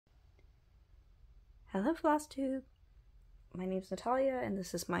Hello Flosstube! My name is Natalia and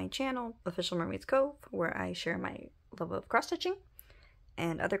this is my channel, OfficialMermaidsCove, where I share my love of cross-stitching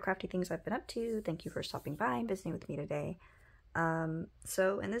and other crafty things I've been up to. Thank you for stopping by and visiting with me today.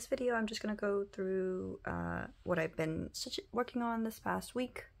 So in this video I'm just going to go through what I've been working on this past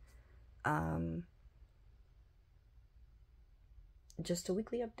week. Just a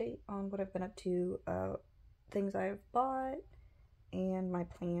weekly update on what I've been up to, things I've bought, and my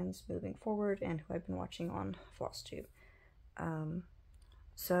plans moving forward, and who I've been watching on Flosstube.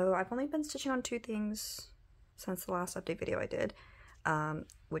 So I've only been stitching on two things since the last update video I did,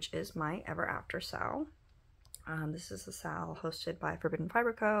 which is my Ever After Sal. This is a Sal hosted by Forbidden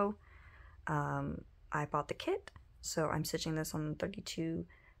Fiber Co. I bought the kit, so I'm stitching this on 32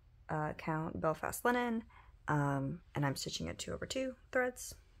 count Belfast linen, and I'm stitching it 2/2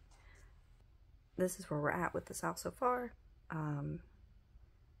 threads. This is where we're at with the Sal so far.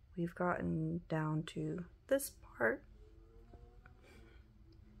 We've gotten down to this part.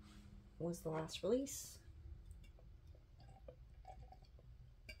 Was the last release.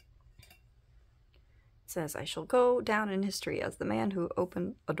 It says, I shall go down in history as the man who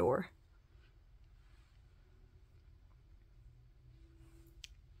opened a door.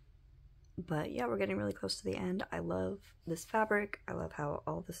 But yeah, we're getting really close to the end. I love this fabric. I love how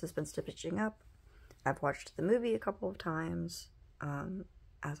all this has been stitching up. I've watched the movie a couple of times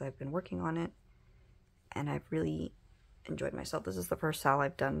as I've been working on it, and I've really enjoyed myself. This is the first Sal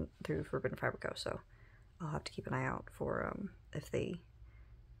I've done through Forbidden Fiber Co, so I'll have to keep an eye out for if they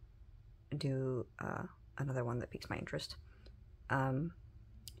do another one that piques my interest.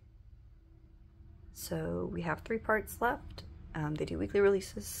 So we have 3 parts left. They do weekly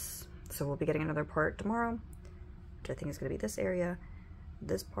releases, so we'll be getting another part tomorrow, which I think is going to be this area,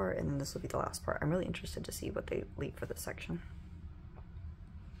 this part, and then this will be the last part. I'm really interested to see what they leave for this section.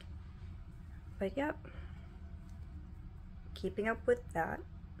 But yep, keeping up with that.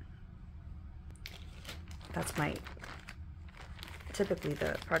 That's typically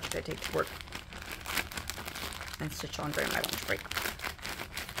the project I take to work and stitch on during my lunch break.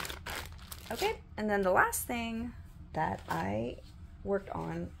 Okay, and then the last thing that I worked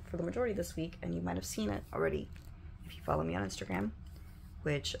on for the majority of this week, and you might have seen it already if you follow me on Instagram,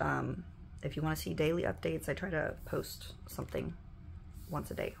 which if you want to see daily updates, I try to post something once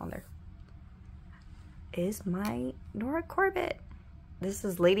a day on there, is my Nora Corbett. This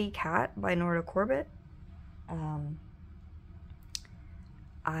is Lady Catt by Nora Corbett.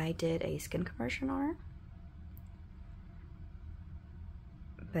 I did a skin conversion on her,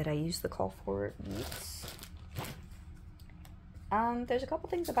 but I used the call for beads. There's a couple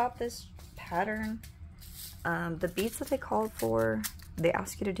things about this pattern. The beads that they called for, they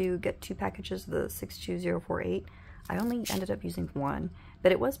ask you to get 2 packages of the 62048. I only ended up using 1,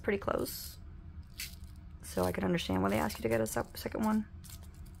 but it was pretty close, so I could understand why they asked you to get a second one.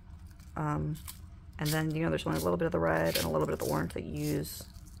 And then, you know, there's only a little bit of the red and a little bit of the orange that you use,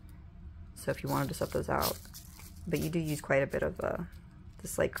 so if you wanted to set those out. But you do use quite a bit of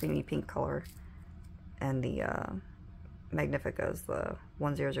this like creamy pink color, and the Magnifica is the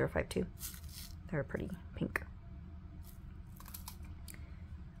 10052. They're pretty pink.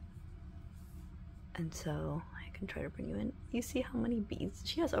 And so I can try to bring you in. You see how many beads?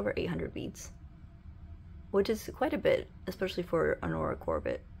 She has over 800 beads, which is quite a bit, especially for a Nora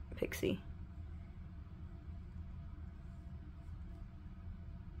Corbett pixie.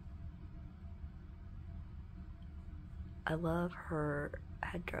 I love her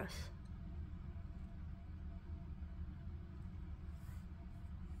headdress.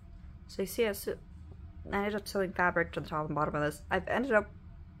 So you see, I ended up sewing fabric to the top and bottom of this. I've ended up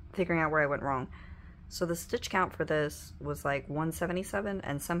figuring out where I went wrong. So the stitch count for this was like 177,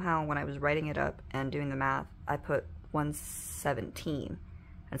 and somehow when I was writing it up and doing the math, I put 117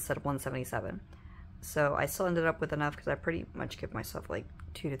 instead of 177. So I still ended up with enough, because I pretty much give myself like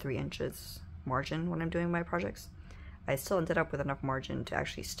 2 to 3 inches margin when I'm doing my projects. I still ended up with enough margin to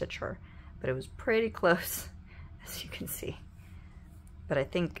actually stitch her, but it was pretty close, as you can see. But I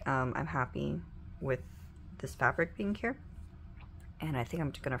think I'm happy with this fabric being here, and I think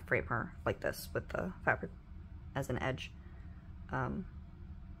I'm just gonna frame her like this with the fabric as an edge. But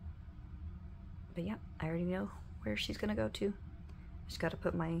yeah, I already know where she's gonna go to. Just gotta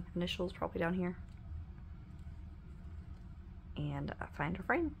put my initials probably down here and find her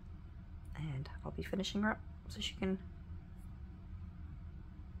frame, and I'll be finishing her up so she can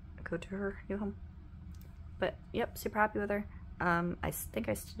go to her new home. But yep, super happy with her. I think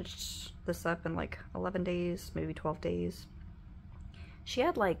I stitched this up in like 11 days, maybe 12 days. She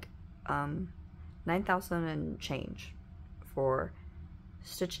had like 9,000 and change for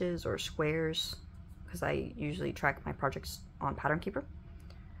stitches or squares because I usually track my projects on Pattern Keeper.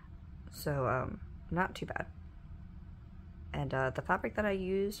 So not too bad. And the fabric that I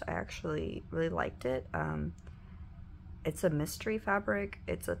used, I actually really liked it. It's a mystery fabric.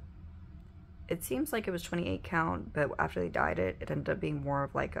 It seems like it was 28 count, but after they dyed it, it ended up being more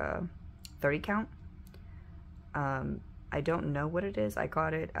of like a 30 count. I don't know what it is. I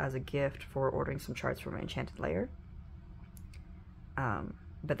got it as a gift for ordering some charts from Enchanted Layer.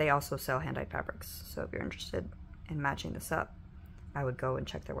 But they also sell hand-dyed fabrics, so if you're interested in matching this up, I would go and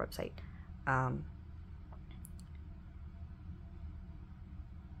check their website.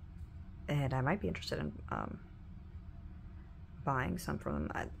 And I might be interested in buying some from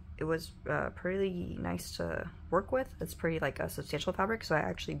them. It was pretty nice to work with. It's pretty like a substantial fabric, so I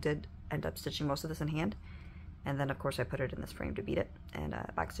actually did end up stitching most of this in hand. And then of course I put it in this frame to beat it and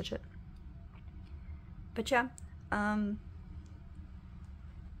back stitch it. But yeah,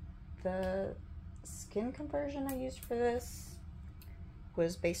 the skin conversion I used for this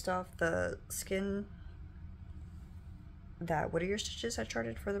was based off the skin that Whittier Stitches I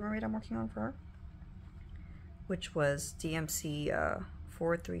charted for the mermaid I'm working on for her, which was DMC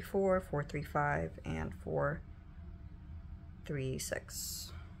 434, 435, and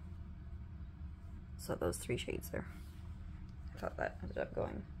 436. So those 3 shades there. I thought that ended up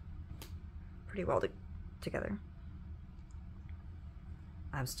going pretty well together.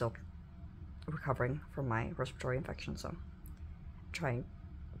 I'm still recovering from my respiratory infection, so I'm trying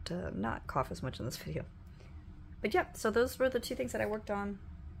to not cough as much in this video. But yeah, so those were the 2 things that I worked on.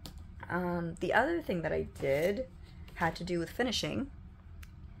 The other thing that I did had to do with finishing.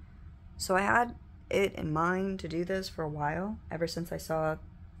 So I had it in mind to do this for a while, ever since I saw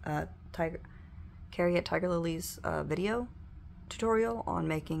Carrie at Tiger Lily's video tutorial on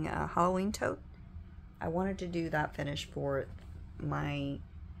making a Halloween tote. I wanted to do that finish for my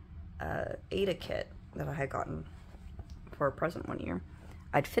Ada kit that I had gotten for a present one year.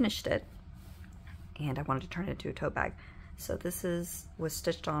 I'd finished it, and I wanted to turn it into a tote bag. So this was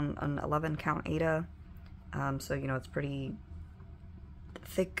stitched on an 11 count Ada, so you know it's pretty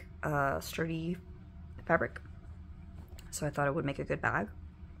thick, sturdy fabric. So I thought it would make a good bag.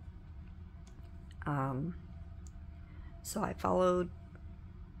 So I followed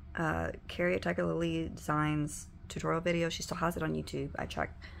Carrie at Tiger Lily Designs tutorial video. She still has it on YouTube. I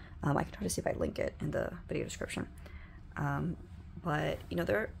checked. I can try to see if I link it in the video description. But you know,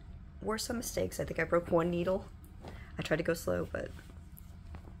 there were some mistakes. I think I broke one needle. I tried to go slow, but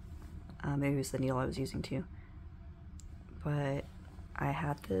maybe it was the needle I was using too. But I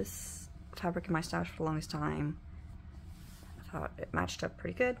had this fabric in my stash for the longest time. I thought it matched up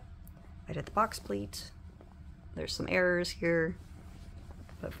pretty good. I did the box pleat. There's some errors here,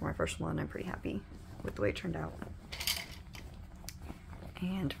 but for my first one, I'm pretty happy with the way it turned out.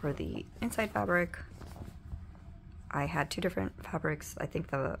 And for the inside fabric, I had 2 different fabrics. I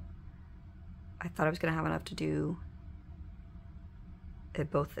think I thought I was gonna have enough to do it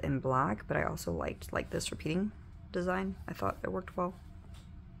both in black, but I also liked like this repeating design. I thought it worked well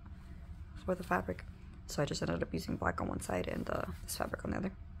for the fabric. So I just ended up using black on one side and this fabric on the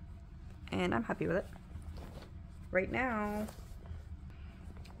other. And I'm happy with it. Right now,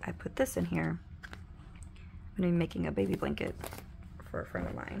 I put this in here. I'm gonna be making a baby blanket for a friend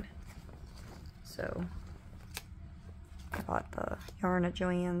of mine. So I bought the yarn at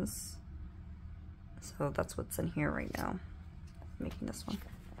Joann's. So that's what's in here right now, making this one.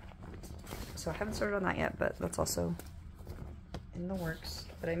 So I haven't started on that yet, but that's also in the works.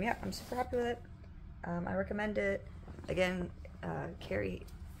 But yeah, I'm super happy with it. I recommend it. Again, Carrie's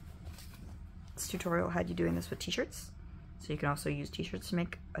tutorial had you doing this with t-shirts, so you can also use t-shirts to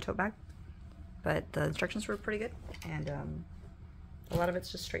make a tote bag. But the instructions were pretty good, and a lot of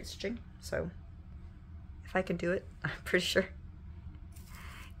it's just straight stitching. So if I can do it, I'm pretty sure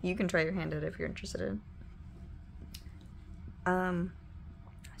you can try your hand at it if you're interested in.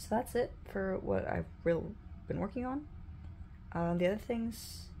 So that's it for what I've really been working on. The other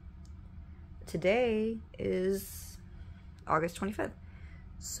things, today is August 25th.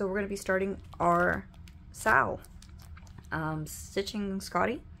 So we're going to be starting our SAL. Stitching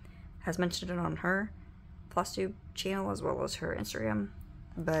Scotty has mentioned it on her Flosstube channel as well as her Instagram.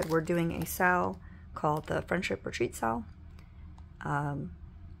 But we're doing a SAL called the Friendship Retreat SAL.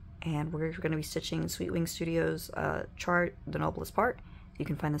 And we're going to be stitching Sweet Wing Studios chart, The Noblest Part. You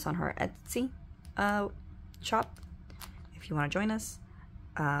can find this on her Etsy shop if you want to join us.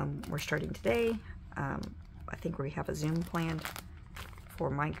 We're starting today. I think we have a Zoom planned for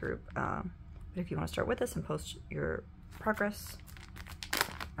my group. But if you want to start with us and post your progress,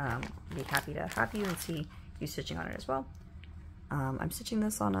 I'd be happy to have you and see you stitching on it as well. I'm stitching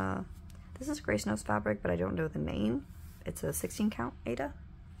this on This is Grace Notes fabric, but I don't know the name. It's a 16 count Ada.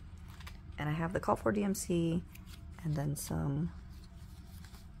 And I have the call for DMC and then some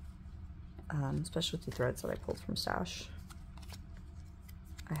specialty threads that I pulled from Stash.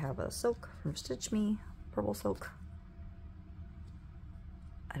 I have a silk from Stitch Me, purple silk.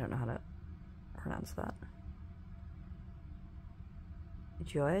 I don't know how to pronounce that.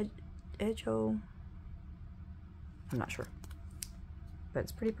 Joedicke? I'm not sure. But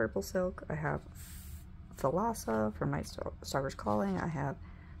it's pretty purple silk. I have Thalassa from Night Stalker's Calling. I have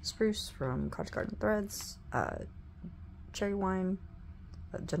Spruce from Cottage Garden Threads. Cherry Wine,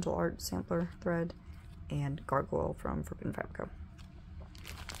 Gentle Art Sampler thread, and Gargoyle from Forbidden Fabric Co.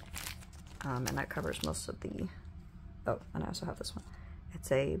 And that covers most of the... Oh, and I also have this one. It's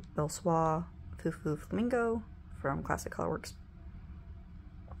a Belsois Fufu Flamingo from Classic Colorworks.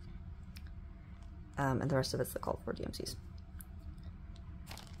 And the rest of it's the call for DMCs.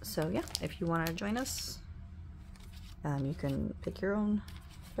 So yeah, if you want to join us, you can pick your own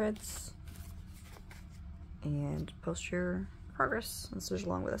threads and post your progress and stitch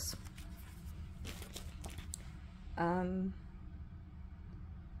along with us. I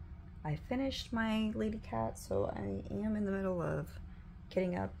finished my Lady Catt, so I am in the middle of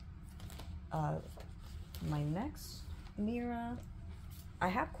kitting up my next Nora. I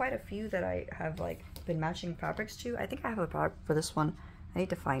have quite a few that I have like been matching fabrics to. I think I have a fabric for this one. I need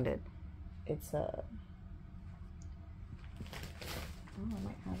to find it. It's a... Oh, I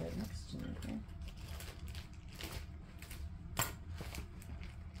might have it next to me here.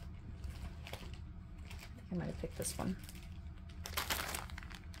 I might have picked this one.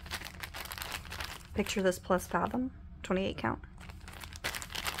 Picture This Plus Fathom, 28 count.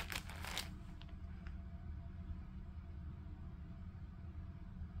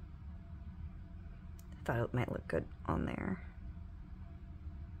 I thought it might look good on there.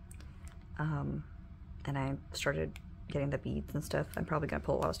 And I started getting the beads and stuff. I'm probably going to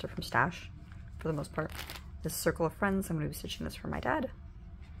pull a lot of stuff from Stash for the most part. This Circle of Friends, I'm going to be stitching this for my dad.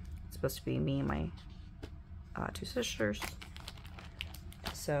 It's supposed to be me and my two sisters.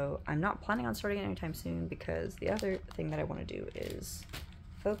 So I'm not planning on starting it anytime soon because the other thing that I want to do is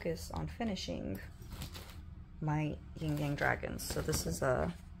focus on finishing my Yin Yang Dragons. So this is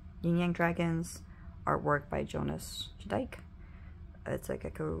a Yin Yang Dragons artwork by Jonas Joedicke. It's a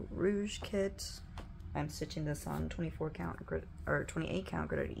Gecko Rouge kit. I'm stitching this on 24 count grid, or 28 count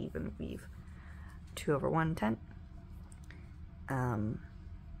gridded even weave 2/110.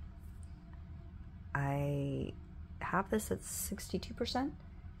 I have this at 62%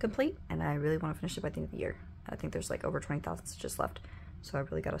 complete, and I really want to finish it by the end of the year. I think there's like over 20,000 stitches left, so I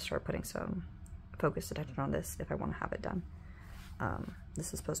really got to start putting some focused attention on this if I want to have it done.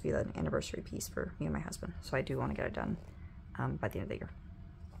 This is supposed to be an anniversary piece for me and my husband, so I do want to get it done by the end of the year.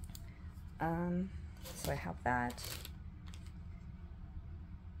 So I have that.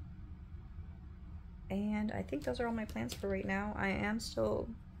 And I think those are all my plans for right now. I am still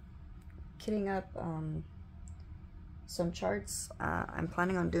kitting up some charts. I'm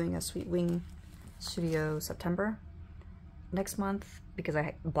planning on doing a Sweet Wing Studio September next month because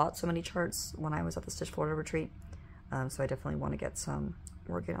I bought so many charts when I was at the Stitch Florida retreat. So I definitely want to get some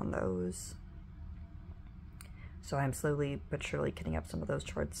working on those. So I'm slowly but surely kitting up some of those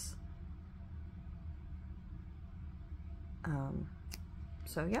charts.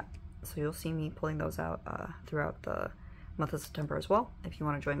 So yeah, so you'll see me pulling those out throughout the month of September as well. If you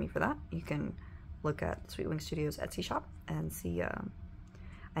want to join me for that, you can look at Sweet Wing Studios Etsy shop and see.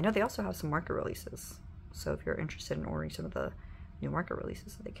 I know they also have some market releases, so if you're interested in ordering some of the new market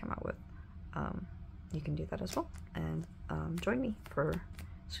releases that they came out with, you can do that as well and join me for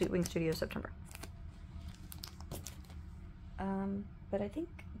Sweet Wing Studios September. But I think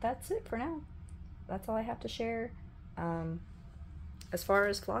that's it for now. That's all I have to share. As far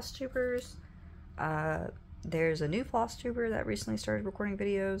as Flosstubers, there's a new Flosstuber that recently started recording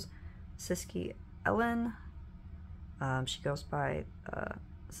videos, Siski Ellen. She goes by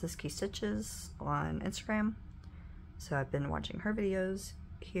Siski Stitches on Instagram. So I've been watching her videos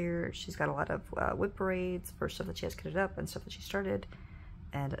here. She's got a lot of whip parades for stuff that she has kitted up and stuff that she started.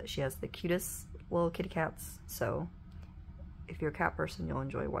 And she has the cutest little kitty cats. So if you're a cat person, you'll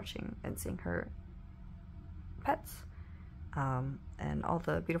enjoy watching and seeing her pets. And all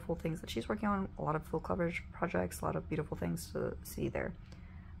the beautiful things that she's working on, a lot of full coverage projects, a lot of beautiful things to see there.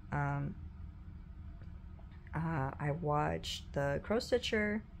 I watched the Crow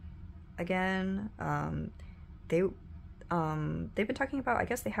Stitcher again. They've been talking about, I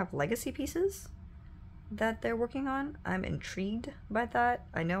guess they have legacy pieces that they're working on. I'm intrigued by that.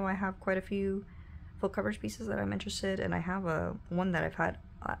 I know I have quite a few full coverage pieces that I'm interested in, and I have one that I've had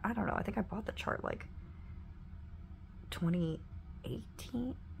I don't know, I think I bought the chart like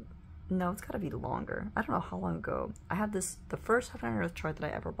 2018? No, it's gotta be longer. I don't know how long ago. I had this, the first Heaven and Earth chart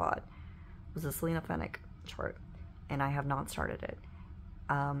that I ever bought was the Selena Fennec chart, and I have not started it.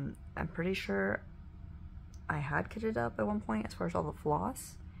 I'm pretty sure I had kitted up at one point as far as all the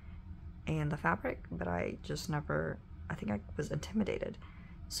floss and the fabric, but I just never, I think I was intimidated.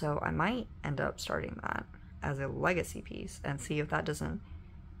 So I might end up starting that as a legacy piece and see if that doesn't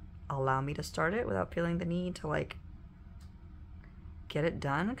allow me to start it without feeling the need to like get it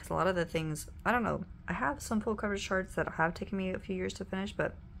done, because a lot of the things, I don't know, I have some full coverage charts that have taken me a few years to finish,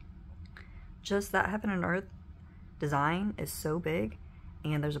 but just that Heaven and Earth design is so big,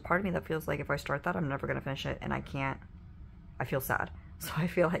 and there's a part of me that feels like if I start that, I'm never going to finish it, and I can't, I feel sad. So I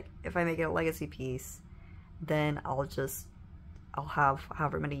feel like if I make it a legacy piece, then I'll have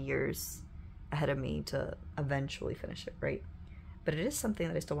however many years ahead of me to eventually finish it, right? But it is something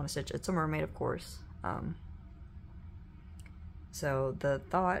that I still want to stitch. It's a mermaid, of course. So the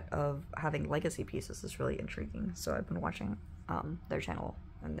thought of having legacy pieces is really intriguing. So I've been watching their channel,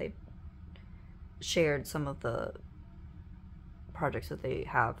 and they shared some of the projects that they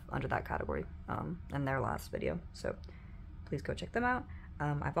have under that category in their last video. So please go check them out.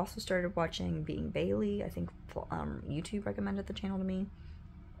 I've also started watching Being Bailey. I think YouTube recommended the channel to me.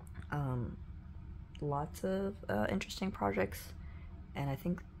 Lots of interesting projects, and I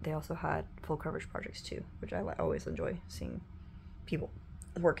think they also had full coverage projects too, which I always enjoy seeing people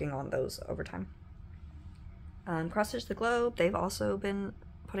working on those over time. Cross Stitch the Globe, they've also been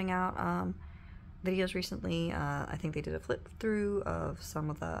putting out videos recently. I think they did a flip through of some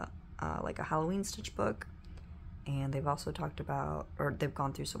of the like a Halloween stitch book, and they've also talked about, or they've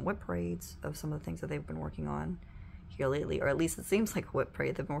gone through some whip parades of some of the things that they've been working on here lately, or at least it seems like a whip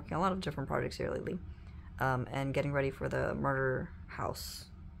parade. They've been working on a lot of different projects here lately, and getting ready for the Murder House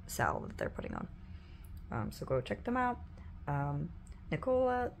sale that they're putting on. So go check them out.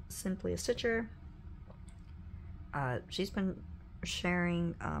 Nicola, Simply a Stitcher, she's been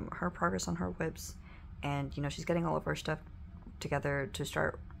sharing her progress on her whips, and you know, she's getting all of her stuff together to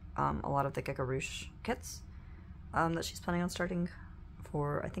start a lot of the Gecko Rouge kits that she's planning on starting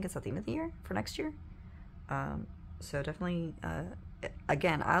for, I think it's at the end of the year, for next year. So definitely,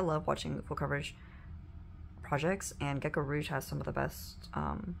 again, I love watching full coverage projects, and Gecko Rouge has some of the best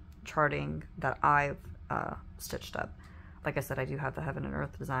charting that I've stitched up. Like I said, I do have the Heaven and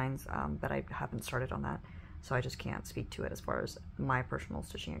Earth designs, but I haven't started on that, so I just can't speak to it as far as my personal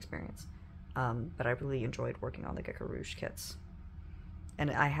stitching experience. But I really enjoyed working on the Gecko Rouge kits. And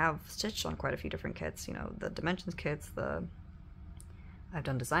I have stitched on quite a few different kits, you know, the Dimensions kits, I've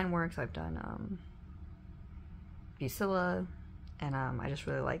done Design Works, I've done Busilla, and I just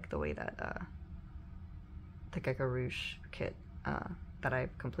really like the way that the Gecko Rouge kit that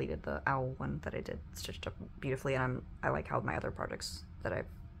I've completed, the owl one that I did, stitched up beautifully, and I like how my other projects that I've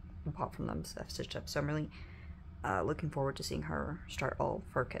bought from them have stitched up. So I'm really looking forward to seeing her start all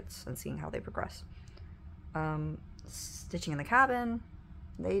of her kits and seeing how they progress. Stitching in the Cabin,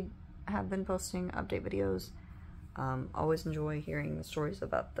 they have been posting update videos. Always enjoy hearing the stories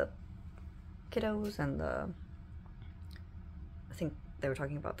about the kiddos and I think they were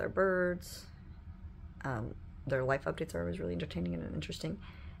talking about their birds. Their life updates are always really entertaining and interesting,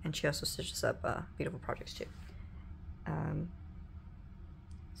 and she also stitches up beautiful projects too.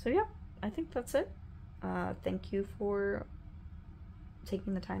 So yeah, I think that's it. Thank you for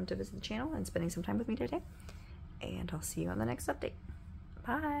taking the time to visit the channel and spending some time with me today, and I'll see you on the next update.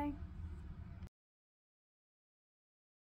 Bye!